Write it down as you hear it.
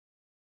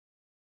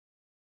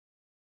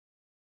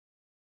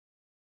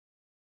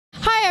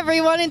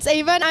everyone, it's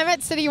Ava and I'm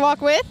at City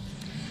Walk with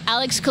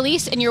Alexx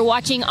Calise, and you're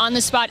watching On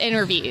the Spot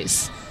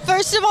Interviews.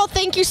 First of all,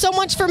 thank you so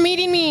much for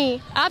meeting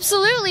me.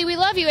 Absolutely, we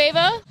love you,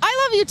 Ava.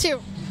 I love you too.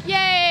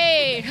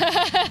 Yay! So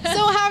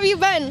how have you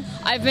been?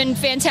 I've been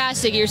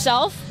fantastic.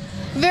 Yourself?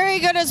 Very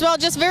good as well,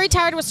 just very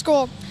tired with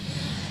school.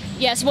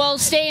 Yes, well,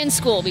 stay in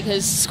school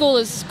because school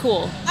is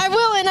cool. I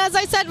will, and as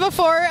I said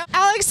before,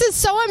 Alexx is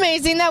so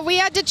amazing that we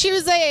had to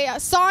choose a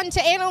song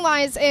to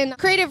analyze in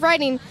creative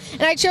writing,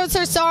 and I chose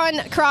her song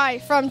Cry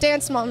from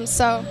Dance Moms,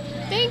 so.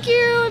 Thank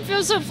you, I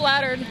feel so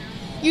flattered.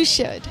 You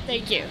should.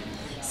 Thank you.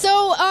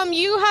 So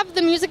you have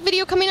the music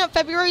video coming up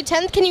February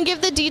 10th. Can you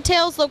give the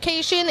details,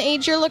 location,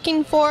 age you're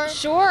looking for?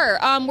 Sure.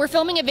 We're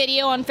filming a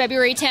video on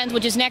February 10th,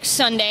 which is next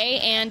Sunday,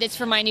 and it's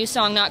for my new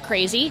song, Not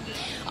Crazy.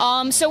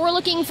 So we're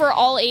looking for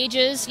all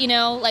ages, you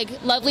know,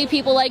 like lovely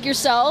people like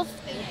yourself.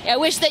 I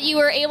wish that you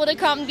were able to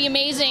come and be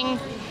amazing.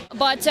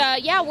 But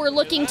yeah, we're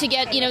looking to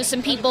get, you know,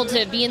 some people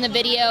to be in the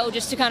video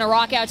just to kind of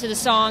rock out to the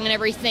song and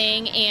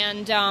everything.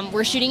 And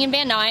we're shooting in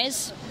Van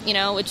Nuys, you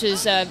know, which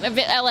is a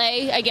bit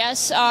LA, I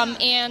guess.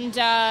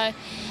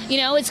 You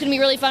know, it's going to be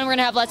really fun. We're going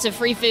to have lots of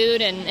free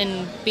food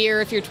and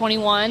beer if you're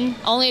 21.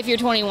 Only if you're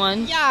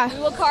 21. Yeah. We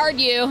will card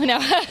you. No.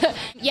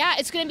 Yeah,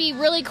 it's going to be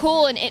really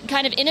cool and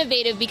kind of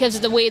innovative because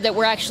of the way that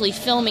we're actually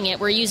filming it.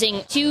 We're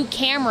using 2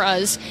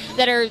 cameras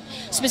that are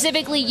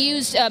specifically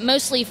used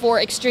mostly for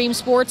extreme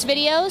sports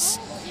videos.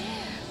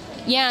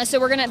 Yeah, so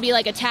we're going to be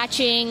like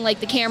attaching like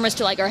the cameras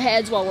to like our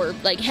heads while we're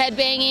like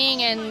headbanging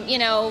and, you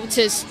know,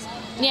 to...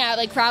 Yeah,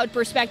 like crowd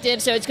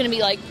perspective, so it's going to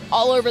be like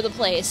all over the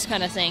place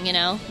kind of thing, you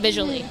know,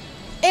 visually.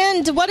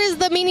 And what is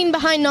the meaning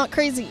behind Not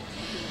Crazy?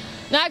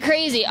 Not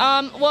Crazy.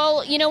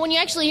 Well, you know, when you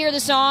actually hear the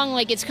song,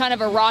 like it's kind of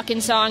a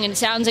rockin' song and it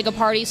sounds like a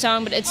party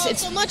song, but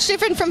it's so much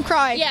different from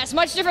Cry. Yeah, it's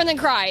much different than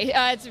Cry.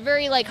 It's a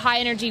very like high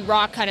energy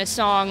rock kind of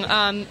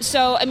song.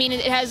 So I mean,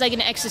 it has like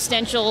an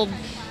existential,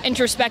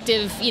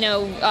 introspective, you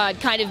know,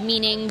 kind of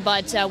meaning.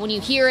 But when you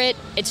hear it,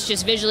 it's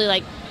just visually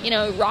like, you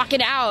know,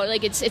 rocking out.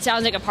 Like it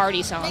sounds like a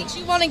party song. Makes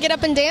you want to get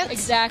up and dance.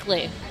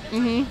 Exactly.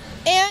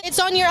 Mm-hmm. And it's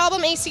on your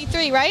album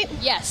AC3, right?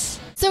 Yes.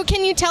 So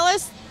can you tell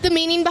us the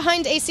meaning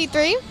behind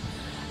AC3?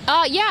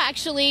 Yeah,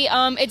 actually,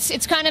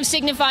 it's kind of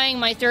signifying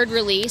my 3rd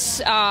release,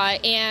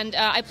 and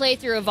I play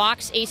through a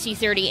Vox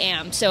AC30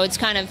 amp, so it's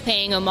kind of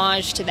paying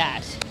homage to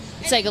that.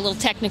 It's like a little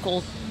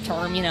technical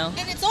term, you know.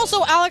 And it's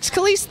also Alexx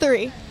Calise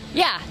 3.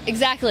 Yeah,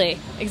 exactly,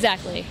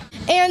 exactly.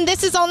 And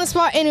this is On the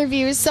Spot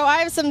Interviews, so I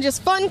have some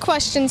just fun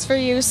questions for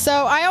you. So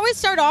I always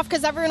start off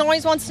because everyone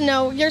always wants to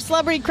know your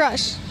celebrity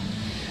crush.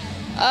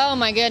 Oh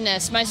my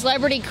goodness, my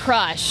celebrity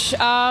crush.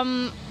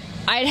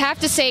 I'd have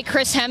to say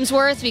Chris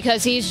Hemsworth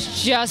because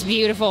he's just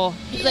beautiful.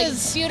 He like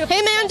is. Beautiful.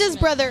 Him and his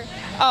brother.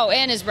 Oh,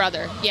 and his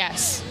brother,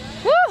 yes.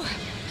 Woo!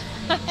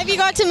 Have you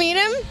got to meet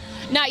him?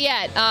 Not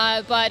yet,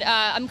 but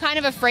I'm kind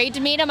of afraid to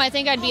meet him. I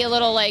think I'd be a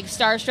little like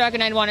starstruck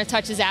and I'd want to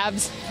touch his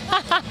abs.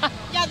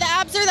 Yeah, the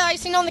abs are the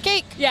icing on the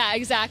cake. Yeah,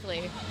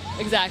 exactly.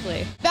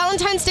 Exactly.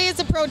 Valentine's Day is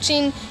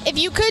approaching. If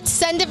you could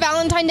send a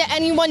Valentine to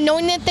anyone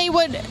knowing that they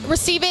would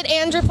receive it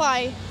and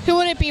reply, who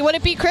would it be? Would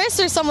it be Chris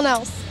or someone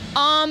else?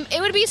 It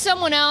would be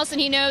someone else,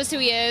 and he knows who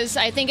he is.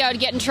 I think I would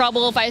get in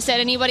trouble if I said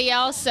anybody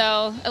else,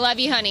 so I love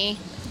you, honey.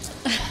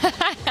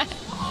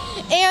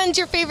 And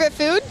your favorite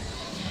food?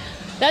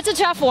 That's a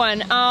tough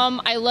one.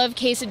 I love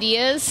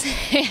quesadillas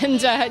and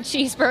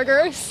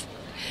cheeseburgers,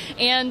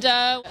 and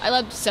I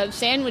love sub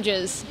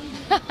sandwiches.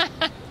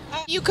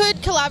 You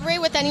could collaborate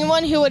with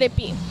anyone, who would it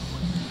be?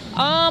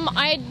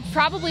 I'd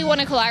probably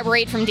want to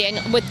collaborate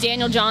with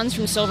Daniel Johns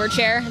from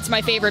Silverchair. It's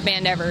my favorite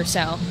band ever,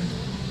 so.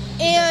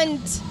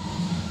 And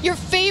your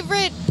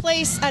favorite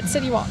place at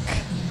City Walk?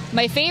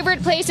 My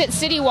favorite place at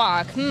City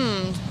Walk?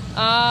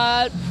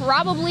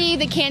 Probably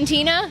the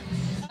Cantina.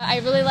 I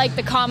really like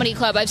the Comedy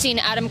Club. I've seen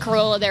Adam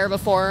Carolla there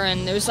before,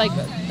 and there's like,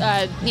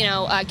 you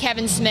know,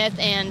 Kevin Smith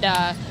and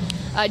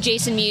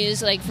Jason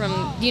Mewes, like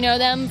from, you know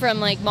them from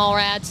like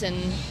Mallrats,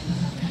 and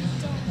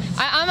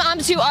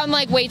I'm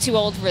like way too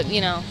old for, you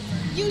know.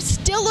 You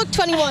still look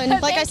 21,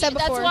 like I said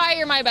before. That's why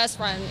you're my best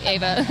friend,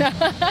 Ava.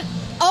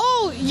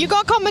 Oh, you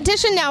got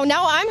competition now.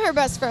 Now I'm her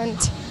best friend.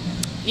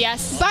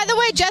 Yes. By the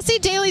way, Jesse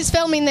Daly's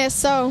filming this,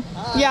 so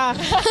yeah.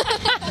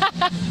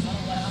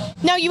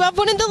 Now you have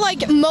one of the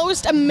like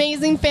most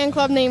amazing fan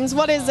club names.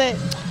 What is it?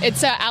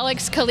 It's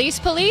Alexx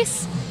Calise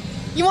Police.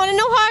 You want to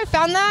know how I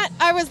found that?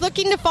 I was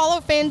looking to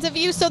follow fans of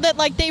you so that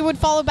like they would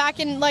follow back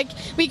and like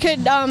we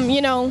could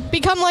you know,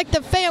 become like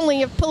the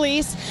family of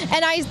police.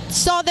 And I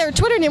saw their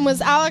Twitter name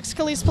was Alexx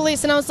Calise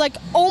Police, and I was like,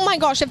 oh my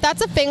gosh, if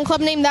that's a fan club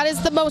name, that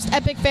is the most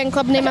epic fan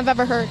club name I've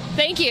ever heard.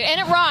 Thank you,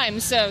 and it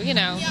rhymes, so you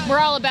know, yeah. We're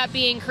all about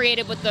being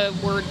creative with the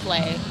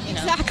wordplay. You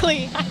know?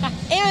 Exactly.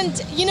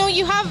 And you know,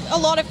 you have a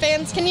lot of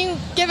fans. Can you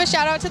give a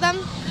shout out to them?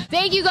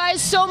 Thank you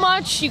guys so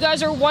much. You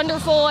guys are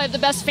wonderful. I have the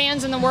best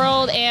fans in the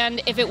world,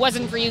 and if it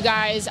wasn't for you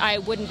guys, I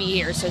wouldn't be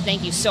here, so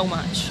thank you so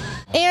much.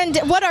 And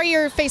what are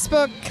your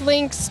Facebook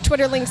links,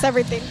 Twitter links,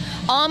 everything?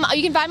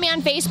 You can find me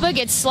on Facebook.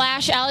 It's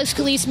 /Alexx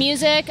Calise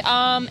Music,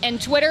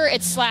 and Twitter,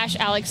 it's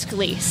 /Alexx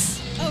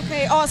Calise.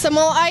 Okay, awesome.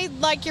 Well, I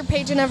like your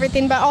page and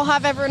everything, but I'll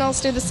have everyone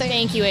else do the same.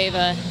 Thank you,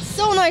 Ava.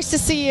 So nice to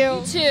see you.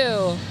 You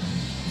too.